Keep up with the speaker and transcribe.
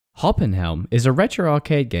Hoppenhelm is a retro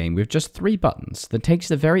arcade game with just 3 buttons that takes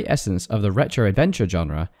the very essence of the retro adventure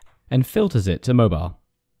genre and filters it to mobile.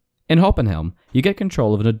 In Hoppenhelm, you get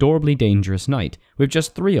control of an adorably dangerous knight with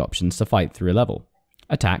just 3 options to fight through a level: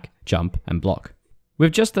 attack, jump, and block.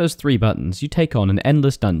 With just those 3 buttons, you take on an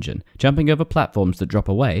endless dungeon, jumping over platforms that drop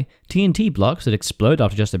away, TNT blocks that explode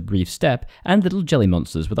after just a brief step, and little jelly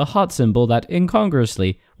monsters with a heart symbol that,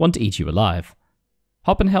 incongruously, want to eat you alive.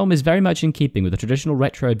 Hoppenhelm is very much in keeping with the traditional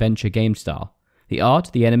retro adventure game style. The art,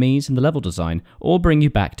 the enemies, and the level design all bring you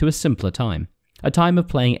back to a simpler time. A time of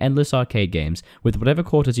playing endless arcade games with whatever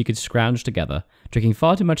quarters you could scrounge together, drinking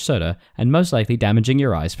far too much soda, and most likely damaging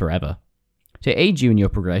your eyes forever. To aid you in your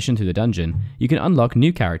progression through the dungeon, you can unlock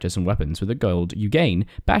new characters and weapons with the gold you gain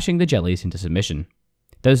bashing the jellies into submission.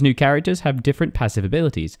 Those new characters have different passive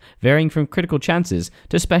abilities, varying from critical chances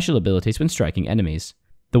to special abilities when striking enemies.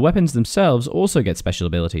 The weapons themselves also get special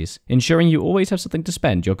abilities, ensuring you always have something to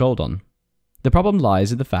spend your gold on. The problem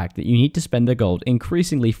lies in the fact that you need to spend the gold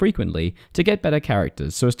increasingly frequently to get better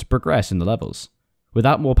characters so as to progress in the levels.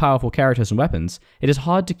 Without more powerful characters and weapons, it is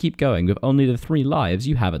hard to keep going with only the 3 lives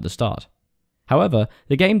you have at the start. However,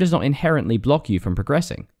 the game does not inherently block you from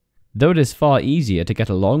progressing. Though it is far easier to get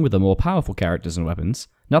along with the more powerful characters and weapons,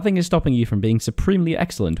 nothing is stopping you from being supremely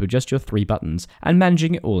excellent with just your 3 buttons and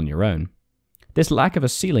managing it all on your own. This lack of a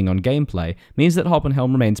ceiling on gameplay means that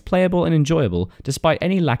Hoppenhelm remains playable and enjoyable despite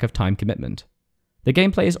any lack of time commitment. The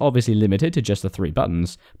gameplay is obviously limited to just the 3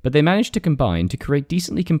 buttons, but they manage to combine to create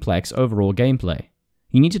decently complex overall gameplay.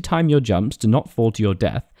 You need to time your jumps to not fall to your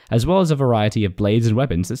death, as well as a variety of blades and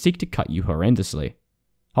weapons that seek to cut you horrendously.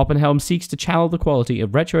 Hoppenhelm seeks to channel the quality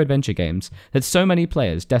of retro adventure games that so many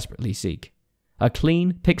players desperately seek. A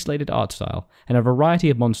clean, pixelated art style, and a variety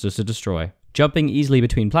of monsters to destroy, jumping easily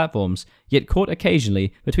between platforms, yet caught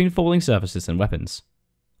occasionally between falling surfaces and weapons.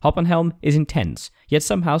 Hoppenhelm is intense, yet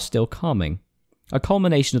somehow still calming. A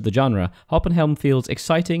culmination of the genre, Hoppenhelm feels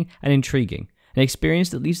exciting and intriguing, an experience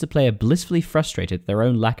that leaves the player blissfully frustrated at their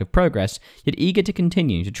own lack of progress, yet eager to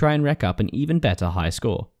continue to try and rack up an even better high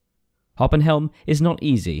score. Hoppenhelm is not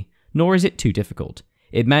easy, nor is it too difficult.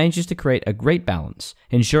 It manages to create a great balance,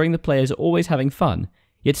 ensuring the players are always having fun,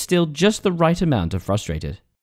 yet still just the right amount of frustrated.